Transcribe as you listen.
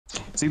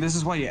See, this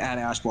is why you add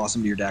Ash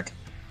Blossom to your deck.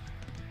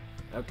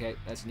 Okay,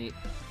 that's neat.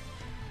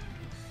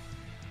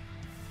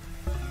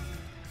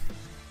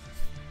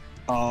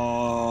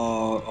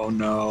 Oh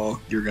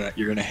no, you're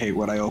gonna hate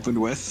what I opened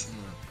with,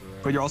 Oh,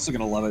 but you're also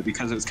gonna love it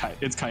because it's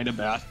kind of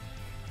bad.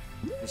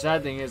 the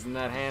sad thing is, in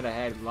that hand, I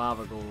had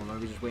Lava Golem. I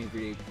was just waiting for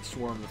you to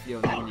swarm the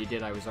field, and when you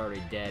did, I was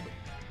already dead.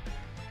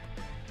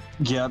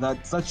 Yeah,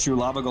 that's true.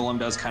 Lava Golem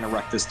does kind of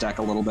wreck this deck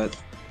a little bit.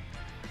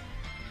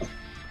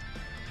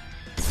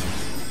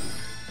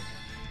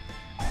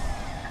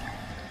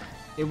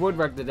 It would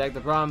wreck the deck.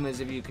 The problem is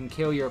if you can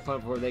kill your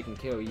opponent before they can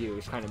kill you,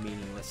 it's kind of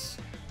meaningless.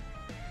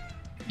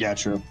 Yeah,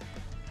 true.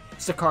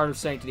 It's the card of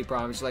sanctity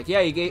problem. It's like,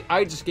 yeah, you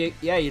just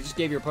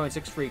gave your opponent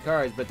 6 free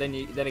cards, but then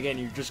again,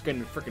 you're just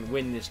gonna freaking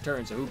win this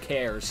turn, so who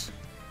cares?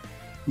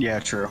 Yeah,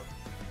 true.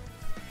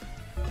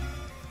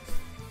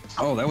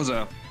 Oh, that was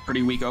a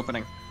pretty weak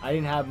opening. I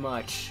didn't have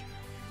much.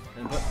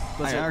 And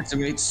I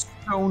activate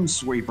Stone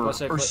Sweeper,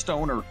 or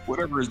Stoner,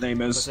 whatever his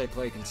name is. Plus I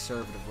play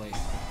conservatively.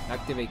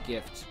 Activate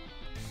Gift.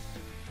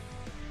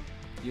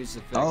 Use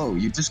effect. Oh,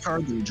 you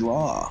discard and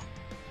draw.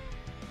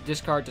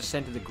 Discard to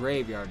send to the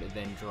graveyard and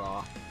then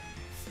draw.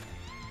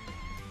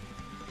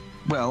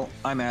 Well,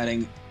 I'm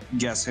adding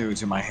Guess Who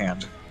to my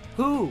hand.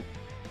 Who?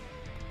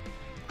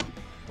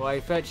 Well, I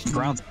fetched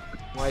Ground.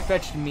 Well, I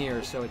fetched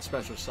Mirror, so it's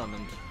special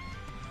summoned.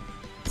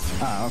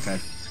 Ah, okay.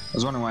 I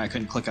was wondering why I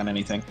couldn't click on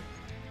anything.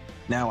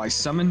 Now I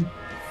summon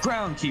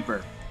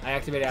Groundkeeper. I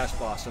activate Ash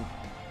Blossom.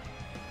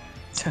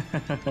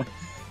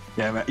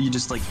 Yeah, you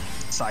just like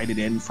sided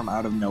in from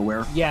out of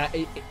nowhere. Yeah,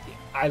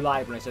 I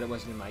lied when I said it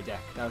wasn't in my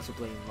deck. That was a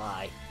blatant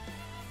lie.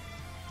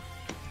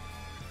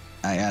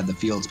 I add the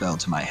field spell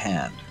to my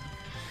hand.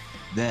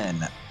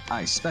 Then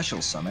I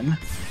special summon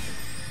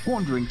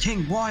Wandering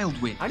King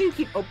Wildwind. How do you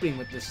keep opening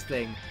with this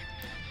thing?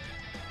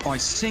 I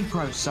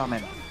synchro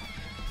summon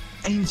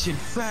Ancient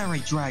Fairy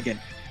Dragon.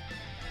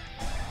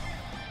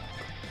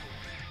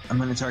 I'm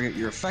going to target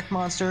your effect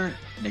monster,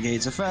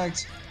 negates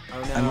effect.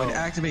 Oh no. I'm going to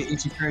activate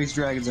Ancient Fairy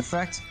Dragon's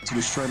effect to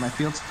destroy my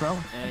field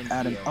spell. And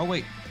add an. heal. Oh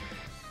wait,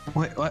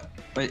 what?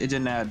 Wait, it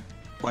didn't add.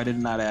 Why did it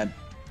not add?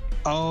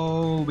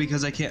 Oh,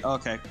 because I can't.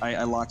 Okay,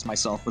 I locked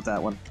myself with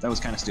that one. That was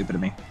kind of stupid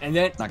of me. And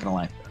then, Not gonna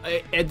lie.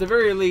 at the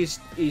very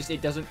least,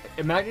 it doesn't.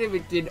 Imagine if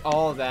it did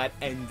all of that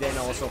and then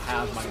also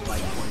have my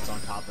life points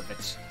on top of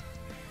it.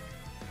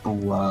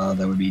 Oh,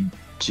 that would be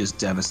just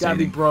devastating.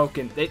 That'd be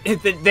broken. They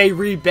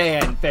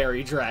reban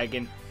Fairy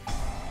Dragon.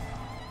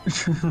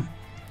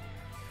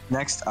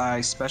 Next,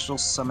 I special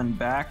summon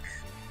back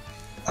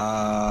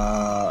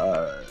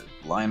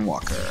Lion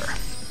Walker.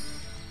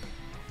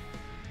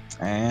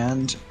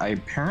 And I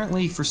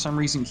apparently, for some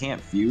reason, can't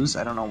fuse.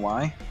 I don't know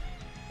why.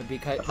 But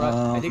because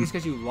I think it's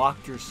because you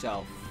locked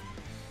yourself.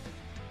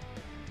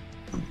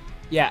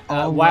 Yeah,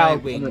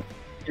 Wild Wing. Right.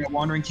 Yeah,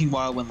 Wandering King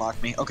Wildwind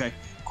locked me. Okay,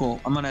 cool.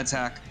 I'm gonna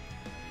attack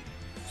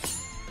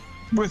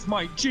with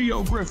my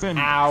Geo Griffin.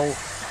 Ow.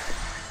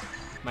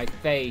 My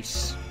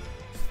face.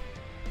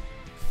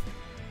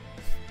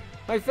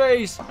 My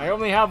face! I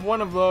only have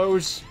one of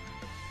those.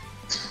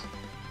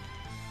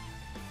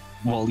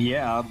 Well,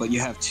 yeah, but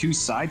you have two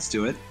sides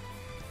to it.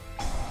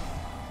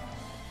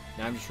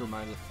 Now I'm just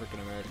reminded of the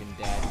freaking American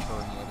Dad turn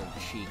the other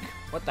cheek.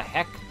 What the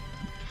heck?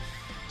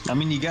 I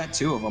mean, you got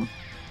two of them.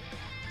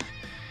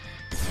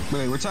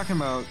 Wait, we're talking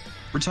about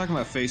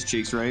face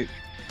cheeks, right?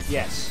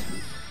 Yes.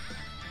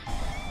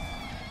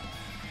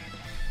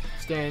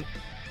 Stan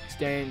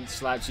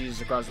slaps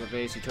Jesus across the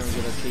face. He turns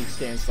the other cheek.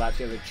 Stan slaps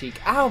the other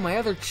cheek. Ow, my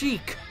other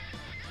cheek!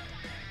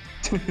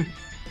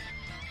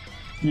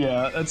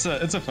 Yeah, it's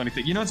a funny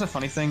thing. You know, it's a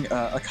funny thing.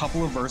 A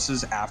couple of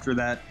verses after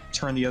that,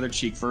 turn the other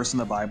cheek verse in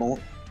the Bible,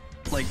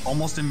 like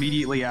almost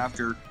immediately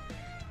after,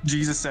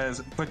 Jesus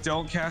says, "But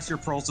don't cast your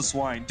pearls to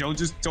swine. Don't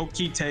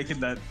keep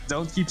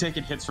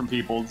taking hits from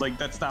people. Like,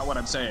 that's not what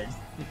I'm saying."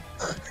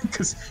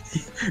 Because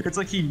it's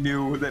like he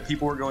knew that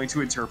people were going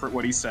to interpret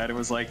what he said and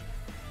was like,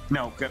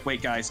 "No,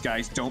 wait, guys,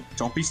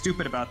 don't be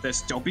stupid about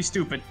this. Don't be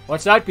stupid."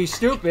 Let's not be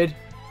stupid.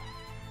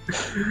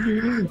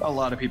 A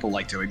lot of people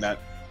like doing that.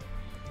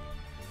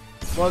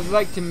 Well, they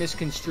like to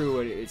misconstrue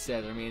what it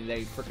says. I mean,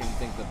 they freaking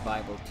think the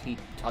Bible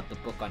taught the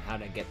book on how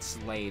to get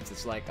slaves.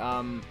 It's like,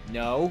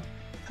 no.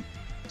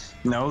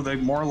 No, they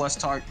more or less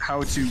taught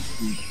how to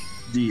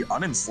be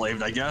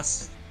unenslaved, I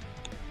guess.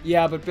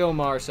 Yeah, but Bill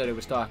Maher said it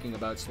was talking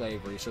about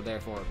slavery, so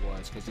therefore it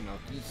was, because, you know,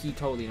 he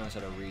totally knows how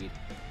to read.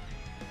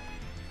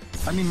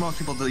 I mean, most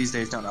people these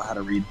days don't know how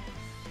to read.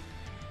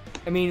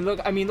 I mean, look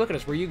at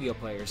us. We're Yu-Gi-Oh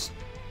players.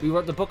 We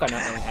wrote the book on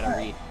not knowing how to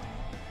read.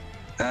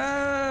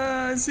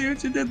 I see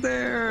what you did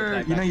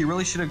there. You know, you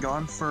really should have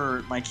gone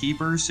for my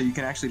keeper so you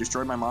can actually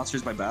destroy my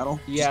monsters by battle.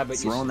 Yeah,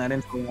 just but throwing that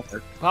info out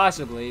there.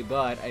 Possibly,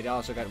 but I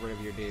also got rid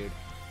of your dude.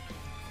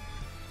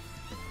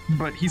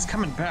 But he's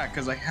coming back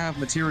because I have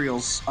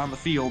materials on the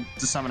field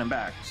to summon him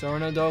back.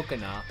 Sorno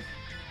Dokana.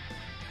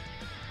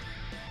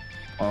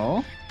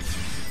 Oh?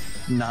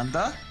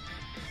 Nanda?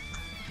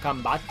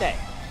 Combate.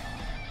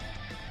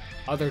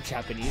 Other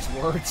Japanese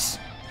words.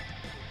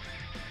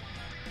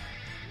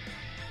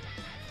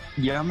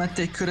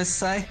 Yamate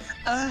kudasai.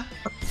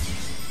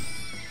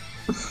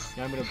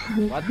 Now I'm gonna.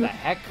 What the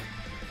heck?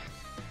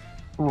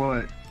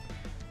 What?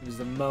 It was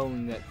the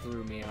moan that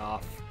threw me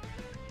off.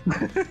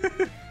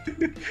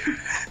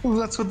 Well,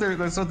 that's what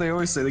they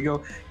always say. They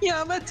go,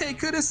 "Yamate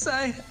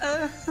kudasai."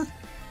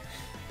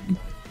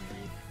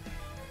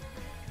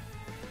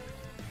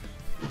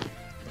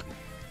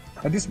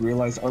 I just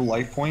realized our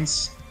life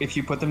points, if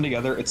you put them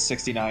together, it's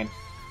 69.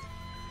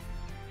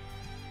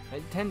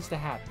 It tends to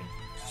happen.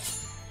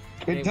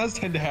 It does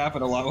tend to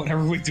happen a lot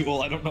whenever we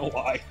duel. I don't know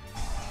why.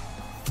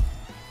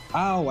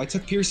 Ow, I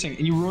took piercing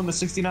and you ruined the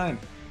 69.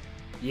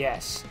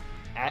 Yes.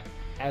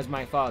 As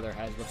my father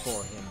has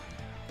before him.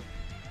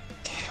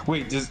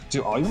 Wait,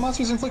 do all your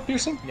monsters inflict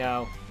piercing?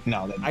 No.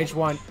 No, they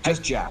don't.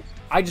 Jack.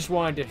 I just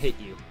wanted to hit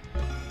you.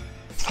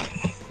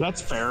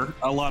 That's fair.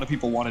 A lot of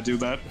people want to do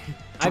that.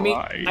 I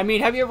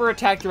mean, have you ever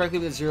attacked directly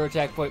with a 0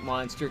 attack point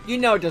monster? You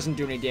know it doesn't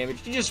do any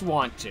damage. You just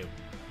want to.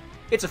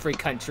 It's a free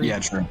country. Yeah,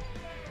 true.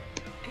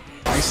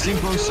 I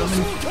synchro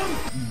summon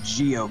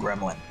Geo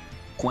Gremlin.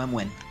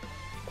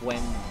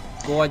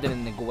 Gordon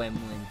and the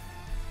Gremlin.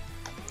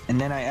 And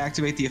then I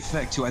activate the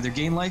effect to either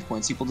gain life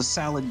points equal to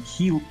Salad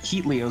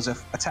Heat Leo's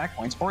attack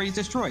points, or he's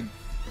destroyed.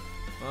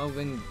 Well,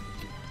 then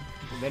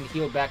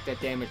heal back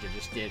that damage I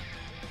just did.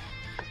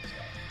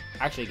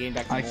 Actually, gain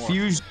back more.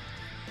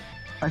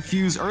 I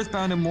fuse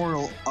Earthbound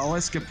Immortal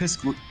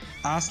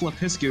Asla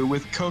Piscu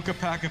with Coca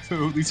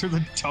Pakapu. These are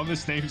the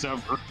dumbest names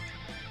ever.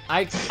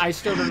 I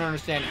still don't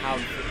understand how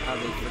they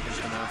freaking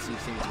pronounce these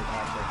things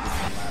without breaking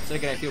the labs.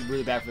 Again, I feel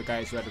really bad for the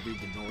guys who had to read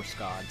the Norse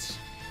gods.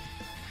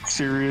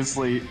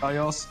 Seriously,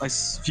 I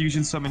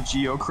fusion summon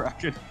Geo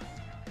Kraken.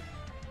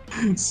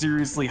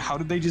 Seriously, how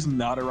did they just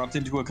not erupt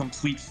into a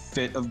complete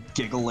fit of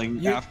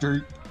giggling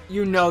after?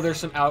 You know, there's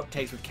some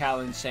outtakes with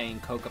Callan saying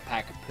 "Coca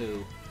Pack of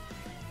Poo,"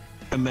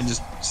 and then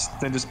just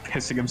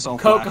pissing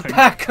himself Coca laughing.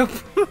 Pack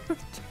of Poo.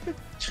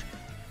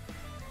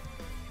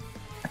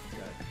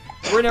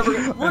 We're never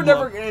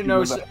gonna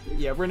know.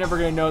 Yeah, we're never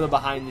gonna know the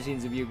behind the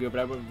scenes of Yu-Gi-Oh, but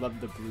I would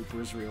love the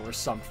bloopers reel or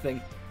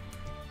something.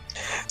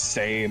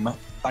 Same.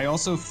 I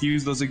also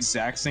fuse those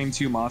exact same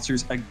two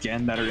monsters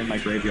again that are in my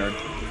graveyard.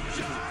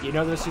 You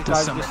know those two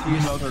cards just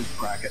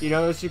fused. You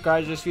know those two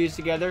cards just fused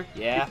together?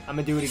 Yeah, I'm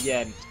gonna do it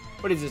again.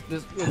 What is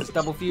this? This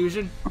double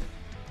fusion?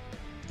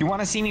 You want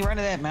to see me run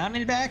to that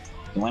mountain and back?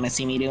 You want to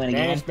see me do it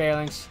again? Banish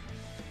Bailings.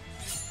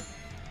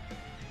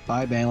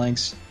 Bye,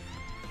 Bailings.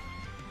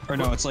 Or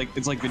no, it's like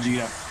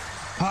Vegeta.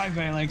 Bye,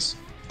 Bailings.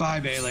 Bye,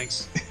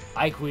 Bailings.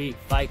 Bye, Quee.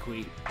 Bye,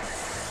 Quee.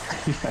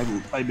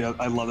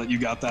 I love that you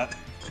got that.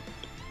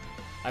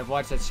 I've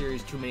watched that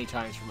series too many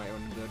times for my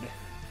own good.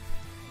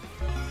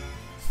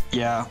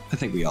 Yeah, I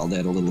think we all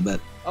did a little bit.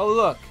 Oh,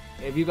 look.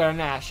 Have you got an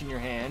Ash in your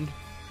hand?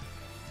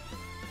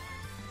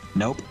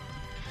 Nope.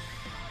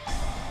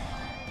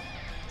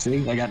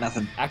 See? I got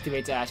nothing.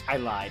 Activates Ash. I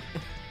lied.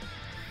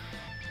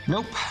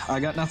 Nope. I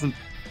got nothing.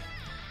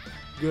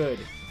 Good.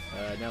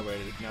 Now what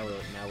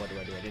do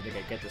I do? I didn't think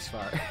I'd get this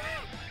far.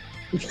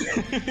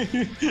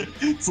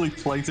 It's like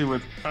Plankton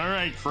with,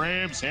 "Alright,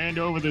 Crabs, hand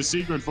over the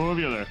secret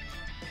formula."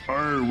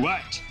 Or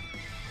what?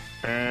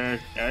 I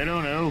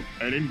don't know.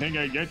 I didn't think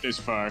I'd get this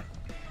far.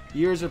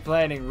 Years of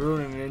planning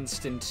ruin in an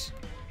instant.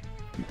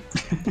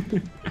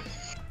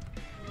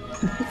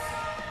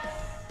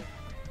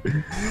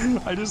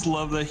 I just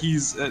love that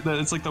that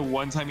it's like the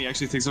one time he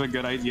actually thinks of a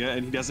good idea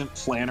and he doesn't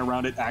plan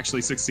around it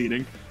actually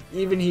succeeding.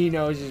 Even he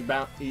knows he's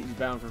bound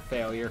for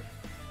failure.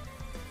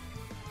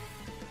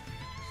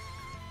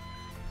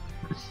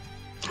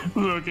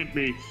 Look at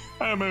me.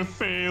 I'm a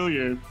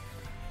failure.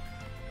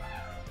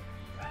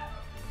 Okay,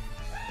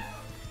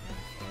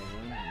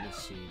 let me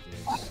see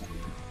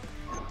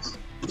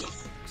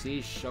this.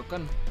 See,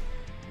 Shogun?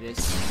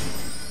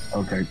 This.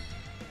 Okay.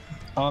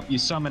 Oh, you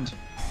summoned.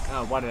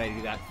 Oh, why did I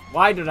do that?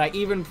 Why did I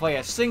even play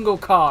a single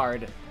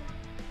card?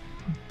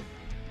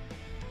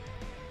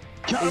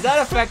 Is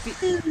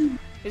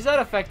that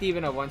effect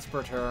even a once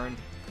per turn?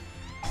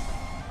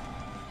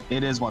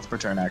 It is once per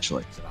turn,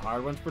 actually. Is it a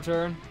hard once per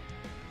turn?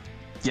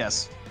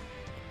 Yes.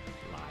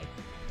 Lie.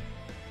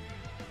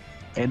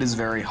 It is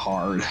very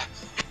hard.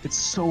 It's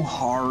so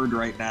hard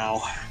right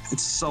now.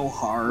 It's so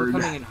hard.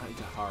 We're coming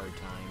into hard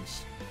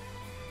times.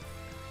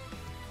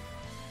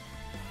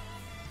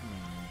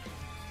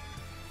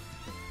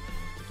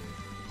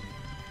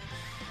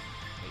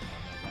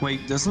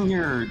 Wait, doesn't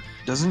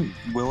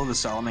Will of the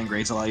Solomon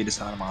Greats allow you to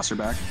summon a monster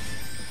back?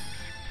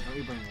 Let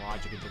me bring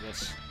logic into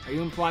this. Are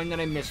you implying that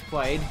I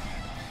misplayed?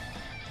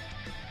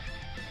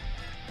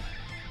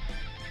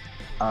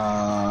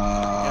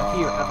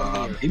 Here, have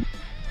a mirror.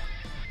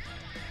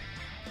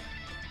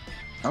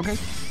 Okay.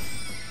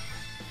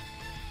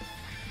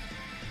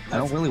 I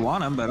don't really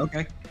want him, but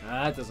okay.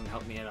 That doesn't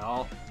help me at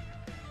all.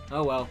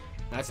 Oh well,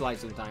 that's life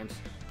sometimes.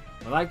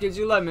 When life gives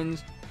you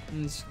lemons,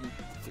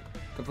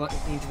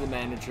 complain to the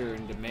manager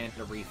and demand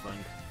a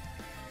refund.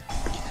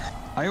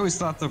 I always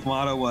thought the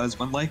motto was,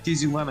 when life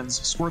gives you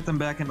lemons, squirt them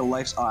back into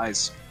life's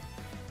eyes.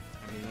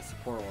 I mean, that's the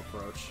portal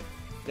approach.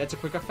 That's a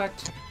quick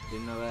effect?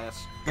 Didn't know that.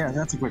 Yeah,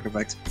 that's a quick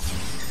effect.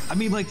 I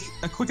mean, like,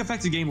 a quick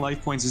effect to gain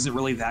life points isn't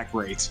really that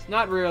great.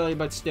 Not really,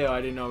 but still,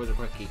 I didn't know it was a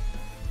quickie.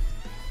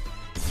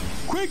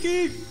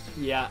 Quickie!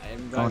 Yeah,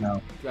 and Oh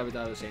no. probably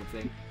thought the same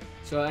thing.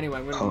 So anyway,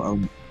 I'm gonna. Oh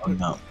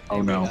no. Oh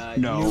Anyway,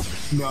 no. No.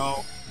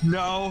 No.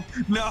 No.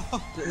 No.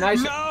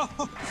 Nice. No.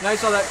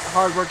 Nice all that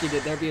hard work you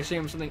did. There'd be a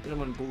shame if someone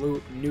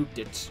nuked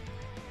it.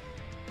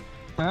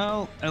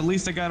 Well, at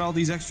least I got all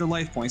these extra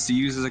life points to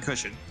use as a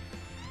cushion.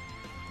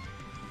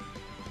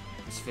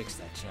 Let's fix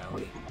that, shall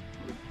we?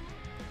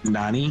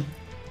 Nani?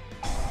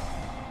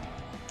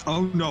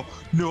 Oh no.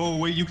 No,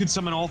 wait, you can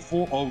summon all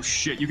 4. Oh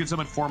shit, you can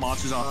summon 4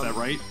 monsters off that,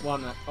 right? Well,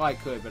 I'm not. Oh, I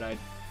could, but I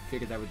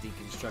figured that would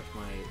deconstruct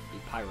my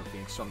Pyro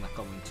Phoenix, so I'm not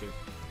going to.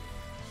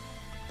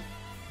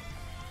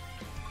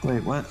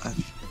 Wait, what?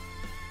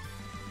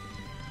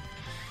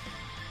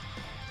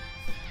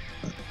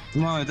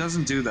 No, it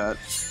doesn't do that.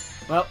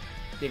 Well,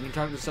 you can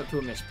turn this up to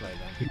a misplay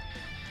then.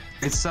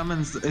 It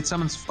summons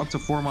up to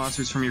 4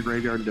 monsters from your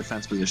graveyard in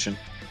defense position.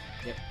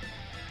 Yep.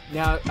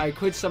 Now, I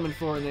could summon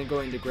 4 and then go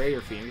into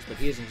Greater Phoenix, but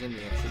he isn't in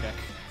the extra deck.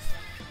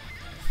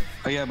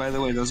 Oh yeah, by the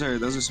way, those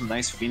are some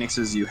nice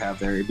phoenixes you have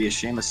there. It'd be a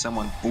shame if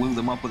someone blew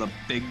them up with a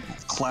big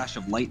clash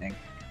of lightning.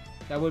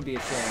 That would be a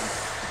shame.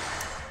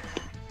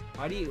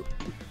 Why do you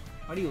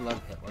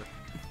love Hitler?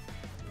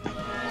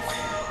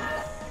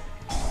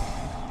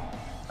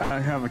 I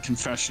have a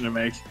confession to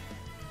make.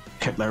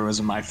 Hitler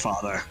was my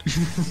father.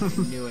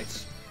 Knew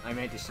it. I'm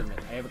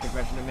anti-Semitic. I have a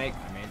confession to make.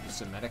 I'm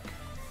anti-Semitic.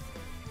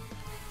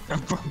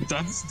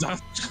 that's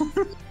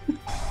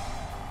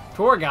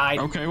Tour guide.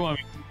 okay. Well, I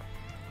mean,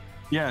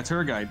 yeah,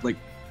 tour guide. Like,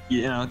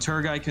 you know,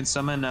 tour guide can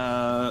summon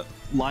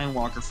Lion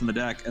Walker from the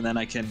deck, and then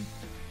I can.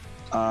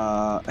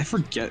 I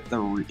forget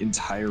the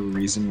entire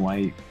reason why.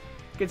 You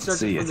can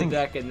search it from the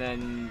deck and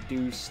then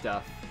do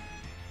stuff.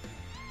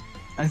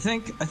 I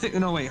think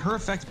no wait, her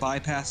effect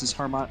bypasses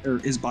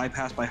is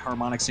bypassed by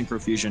harmonic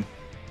synchrofusion.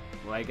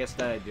 Well, I guess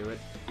that'd do it.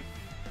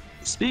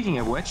 Speaking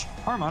of which,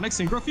 harmonic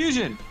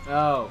synchrofusion.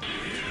 Oh,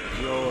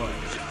 joy.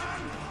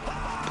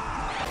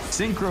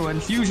 Synchro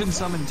and fusion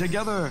summon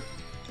together.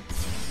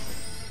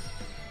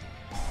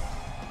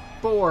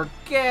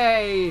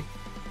 4K.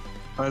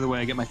 By the way,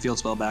 I get my field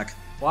spell back.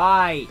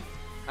 Why?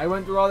 I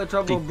went through all the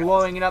trouble of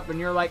blowing it up, and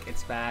you're like,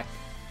 it's back.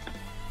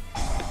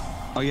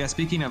 Oh yeah,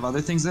 speaking of other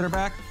things that are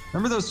back,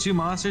 remember those 2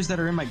 monsters that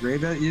are in my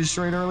grave that you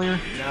destroyed earlier?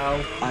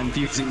 No. I'm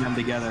fusing them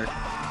together.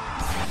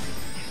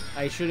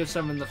 I should have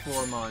summoned the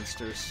 4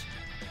 monsters.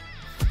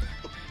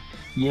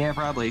 Yeah,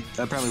 probably.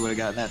 That probably would have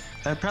gotten that.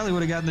 That probably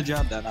would have gotten the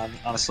job done,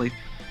 honestly.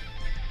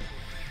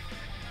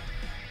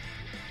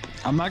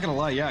 I'm not gonna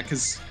lie, yeah,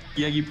 because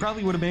yeah, you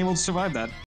probably would have been able to survive that.